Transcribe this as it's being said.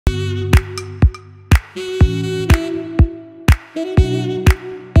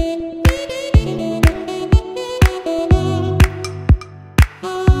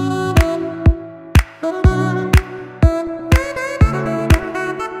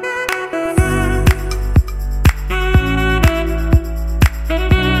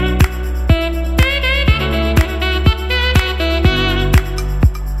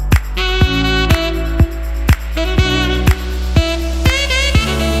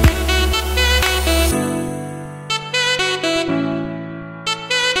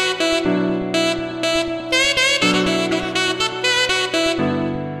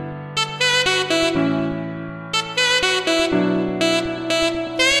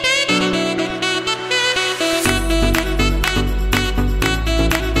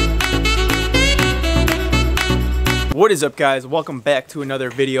What is up, guys? Welcome back to another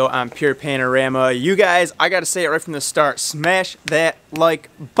video on Pure Panorama. You guys, I gotta say it right from the start, smash that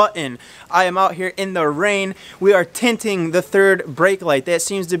like button. I am out here in the rain. We are tinting the third brake light. That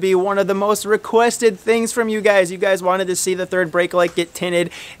seems to be one of the most requested things from you guys. You guys wanted to see the third brake light get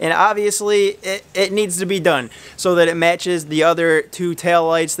tinted, and obviously it needs to be done so that it matches the other two tail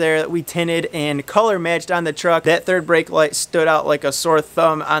lights there that we tinted and color matched on the truck. That third brake light stood out like a sore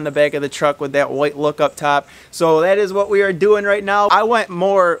thumb on the back of the truck with that white look up top. So that is what we are doing right now. I went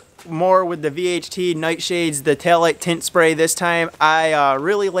more with the VHT niteshades, the taillight tint spray this time. I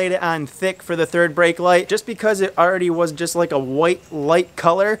really laid it on thick for the third brake light just because it already was just like a white light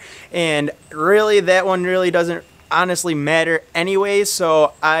color, and really that one really doesn't honestly matter anyways,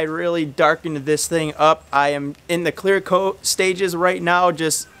 so I really darkened this thing up. I am in the clear coat stages right now,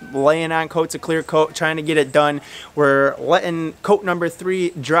 just laying on coats of clear coat, trying to get it done. We're letting coat number 3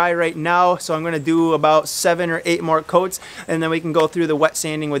 dry right now, so I'm going to do about 7 or 8 more coats, and then we can go through the wet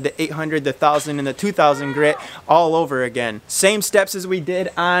sanding with the 800, the 1000, and the 2000 grit all over again. Same steps as we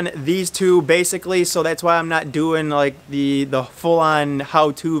did on these two basically, so that's why I'm not doing like the full-on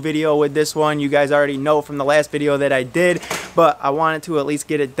how-to video with this one. You guys already know from the last video that I did, but I wanted to at least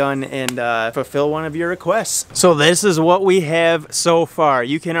get it done and fulfill one of your requests. So this is what we have so far.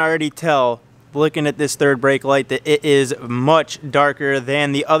 You can already tell looking at this third brake light that it is much darker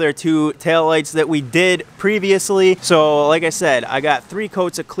than the other two tail lights that we did previously. So like I said, I got 3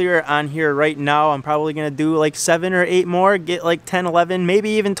 coats of clear on here right now. I'm probably gonna do like 7 or 8 more, get like 10, 11, maybe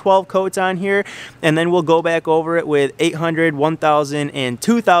even 12 coats on here, and then we'll go back over it with 800, 1000, and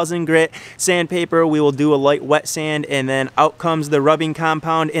 2000 grit sandpaper. We will do a light wet sand, and then out comes the rubbing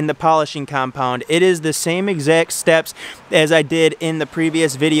compound and the polishing compound. It is the same exact steps as I did in the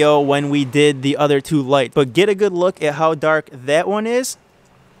previous video when we did the other 2 lights, but get a good look at how dark that one is.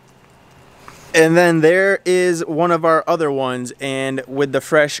 And then there is one of our other ones, and with the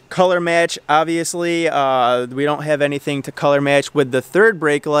fresh color match, obviously we don't have anything to color match with the third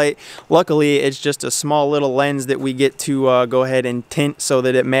brake light. Luckily it's just a small little lens that we get to go ahead and tint so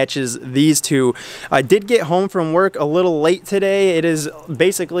that it matches these two. I did get home from work a little late today. It is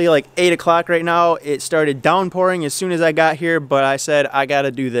basically like 8 o'clock right now. It started downpouring as soon as I got here, but I said I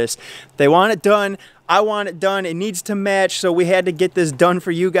gotta do this. They want it done, I want it done, it needs to match, so we had to get this done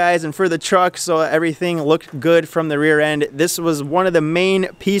for you guys and for the truck so everything looked good from the rear end. This was one of the main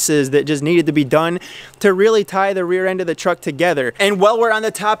pieces that just needed to be done to really tie the rear end of the truck together. And while we're on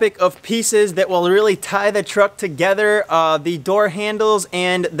the topic of pieces that will really tie the truck together, the door handles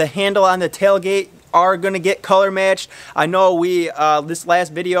and the handle on the tailgate are gonna get color matched. I know we this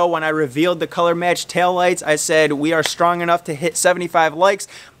last video when I revealed the color matched tail lights, I said we are strong enough to hit 75 likes.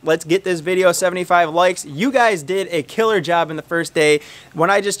 Let's get this video 75 likes. You guys did a killer job in the first day.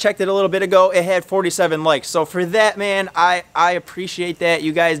 When I just checked it a little bit ago, it had 47 likes. So for that, man, I appreciate that.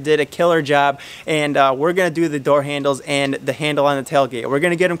 You guys did a killer job, and we're gonna do the door handles and the handle on the tailgate. We're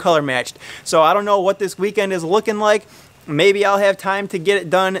gonna get them color matched. So I don't know what this weekend is looking like. Maybe I'll have time to get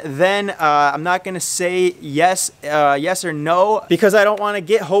it done then. I'm not going to say yes or no, because I don't want to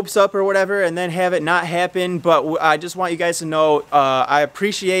get hopes up or whatever and then have it not happen. But I just want you guys to know I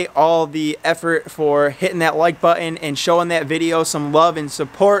appreciate all the effort for hitting that like button and showing that video some love and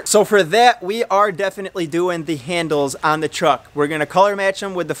support. So for that, we are definitely doing the handles on the truck. We're going to color match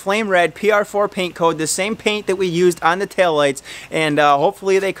them with the Flame Red PR4 paint code, the same paint that we used on the taillights, and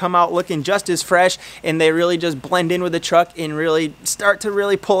hopefully they come out looking just as fresh and they really just blend in with the truck and really start to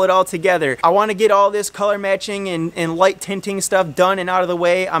really pull it all together. I want to get all this color matching and light tinting stuff done and out of the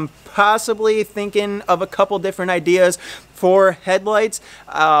way. I'm possibly thinking of a couple different ideas for headlights.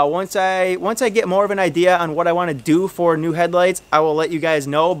 Once I get more of an idea on what I want to do for new headlights, I will let you guys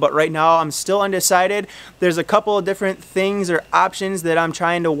know, but right now I'm still undecided. There's a couple of different things or options that I'm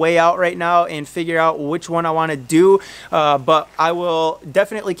trying to weigh out right now and figure out which one I want to do, but I will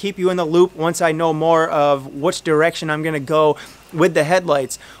definitely keep you in the loop once I know more of which direction I'm going to go with the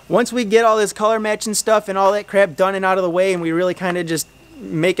headlights. Once we get all this color matching stuff and all that crap done and out of the way, and we really kind of just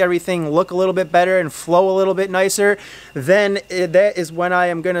make everything look a little bit better and flow a little bit nicer, then that is when I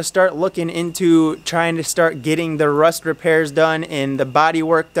am going to start looking into trying to start getting the rust repairs done and the body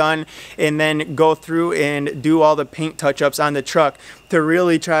work done, and then go through and do all the paint touch-ups on the truck. to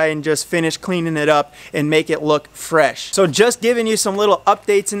really try and just finish cleaning it up and make it look fresh. So just giving you some little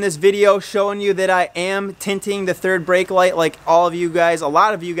updates in this video, showing you that I am tinting the third brake light like all of you guys, a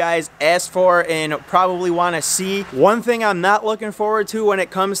lot of you guys asked for and probably want to see. One thing I'm not looking forward to when it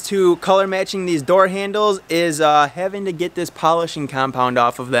comes to color matching these door handles is having to get this polishing compound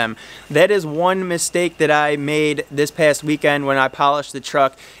off of them. That is one mistake that I made this past weekend when I polished the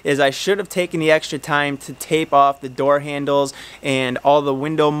truck, is I should have taken the extra time to tape off the door handles and all the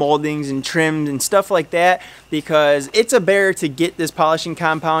window moldings and trims and stuff like that, because it's a bear to get this polishing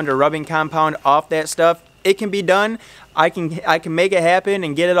compound or rubbing compound off that stuff. It can be done. I can make it happen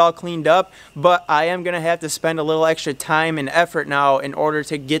and get it all cleaned up, but I am gonna have to spend a little extra time and effort now in order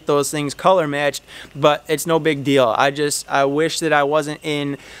to get those things color matched, but it's no big deal. I wish that I wasn't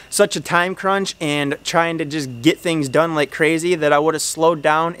in such a time crunch and trying to just get things done like crazy, that I would have slowed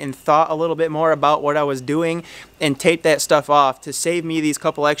down and thought a little bit more about what I was doing and taped that stuff off to save me these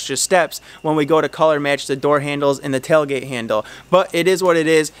couple extra steps when we go to color match the door handles and the tailgate handle. But it is what it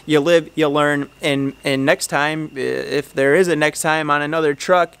is. You live, you learn, and next time, if there is a next time on another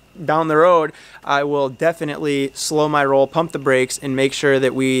truck down the road, I will definitely slow my roll, pump the brakes, and make sure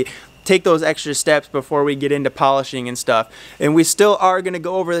that we take those extra steps before we get into polishing and stuff. And we still are going to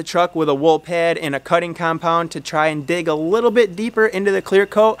go over the truck with a wool pad and a cutting compound to try and dig a little bit deeper into the clear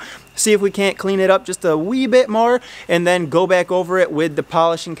coat, see if we can't clean it up just a wee bit more, and then go back over it with the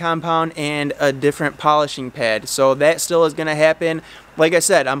polishing compound and a different polishing pad. So that still is going to happen. Like I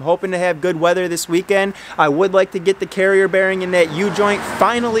said, I'm hoping to have good weather this weekend. I would like to get the carrier bearing in that U-joint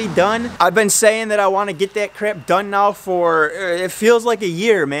finally done. I've been saying that I want to get that crap done now for, it feels like a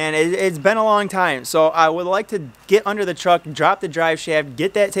year, man. It's been a long time. So I would like to get under the truck, drop the drive shaft,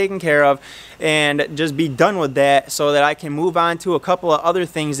 get that taken care of, and just be done with that so that I can move on to a couple of other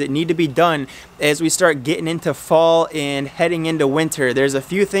things that need to be done as we start getting into fall and heading into winter. There's a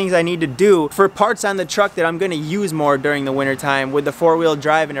few things I need to do for parts on the truck that I'm going to use more during the winter time with the four-wheel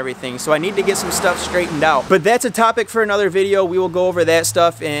drive and everything, so I need to get some stuff straightened out. But that's a topic for another video. We will go over that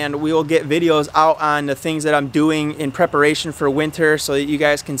stuff, and we will get videos out on the things that I'm doing in preparation for winter so that you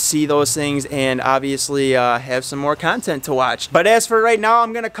guys can see those things and obviously have some more content to watch. But as for right now,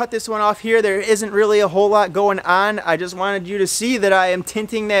 I'm going to cut this one off here. There isn't really a whole lot going on. I just wanted you to see that I am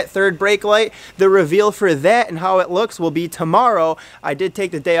tinting that third brake light. The reveal for that and how it looks will be tomorrow. I did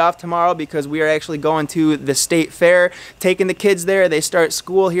take the day off tomorrow because we are actually going to the state fair, taking the kids there. They start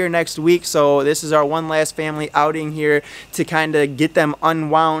school here next week, so this is our one last family outing here to kind of get them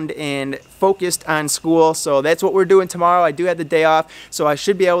unwound and focused on school. So that's what we're doing tomorrow. I do have the day off, so I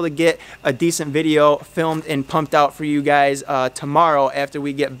should be able to get a decent video filmed and pumped out for you guys tomorrow after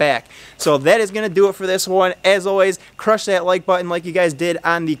we get back. So that is going to do it for this one. As always, crush that like button like you guys did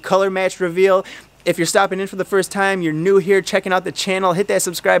on the color match reveal. If you're stopping in for the first time, you're new here, checking out the channel, hit that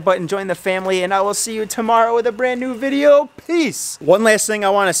subscribe button, join the family, and I will see you tomorrow with a brand new video. Peace! One last thing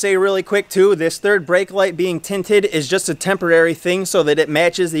I want to say really quick too, this third brake light being tinted is just a temporary thing so that it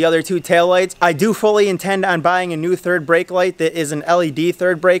matches the other two tail lights. I do fully intend on buying a new third brake light that is an LED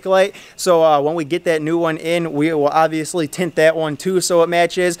third brake light, so when we get that new one in, we will obviously tint that one too so it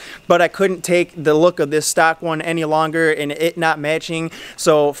matches, but I couldn't take the look of this stock one any longer and it not matching,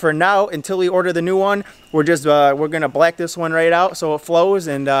 so for now, until we order the new one, we're gonna black this one right out so it flows,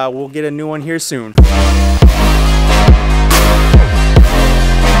 and we'll get a new one here soon.